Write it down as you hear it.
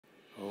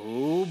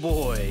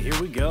boy, here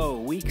we go.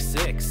 Week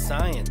 6,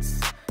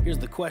 science. Here's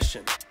the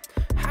question.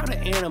 How do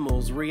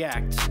animals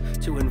react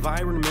to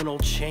environmental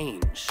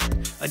change?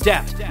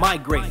 Adapt,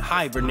 migrate,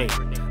 hibernate.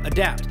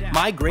 Adapt,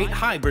 migrate,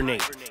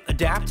 hibernate.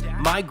 Adapt,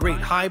 migrate,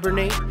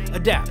 hibernate.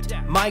 Adapt,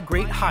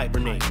 migrate,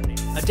 hibernate.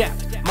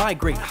 Adapt,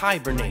 migrate,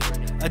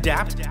 hibernate.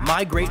 Adapt,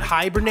 migrate,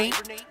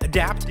 hibernate.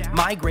 Adapt,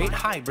 migrate,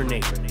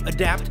 hibernate.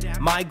 Adapt,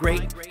 migrate,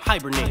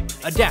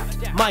 hibernate.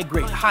 Adapt,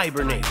 migrate,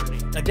 hibernate.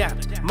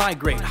 Adapt,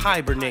 migrate,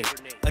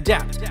 hibernate.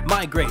 Adapt,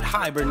 migrate,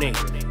 hibernate.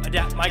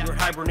 Adapt,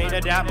 migrate,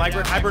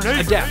 hibernate.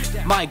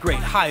 Adapt, migrate,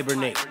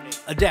 hibernate.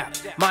 Adapt,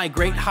 migrate,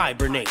 hibernate. Adapt, migrate,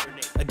 hibernate.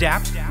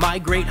 Adapt,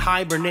 migrate,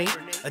 hibernate.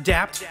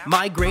 Adapt,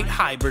 migrate,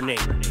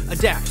 hibernate.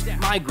 Adapt,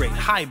 migrate,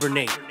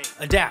 hibernate.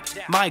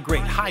 Adapt,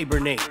 migrate,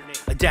 hibernate.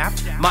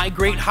 Adapt,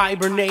 migrate,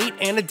 hibernate,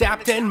 and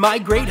adapt and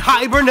migrate,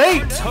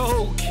 hibernate.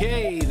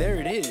 Okay, there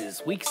it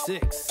is, week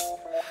 6.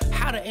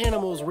 How do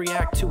animals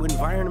react to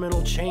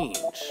environmental change?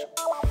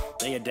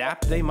 They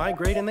adapt, they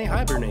migrate, and they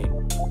hibernate.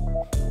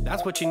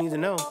 That's what you need to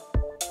know.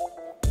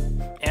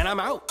 And I'm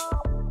out.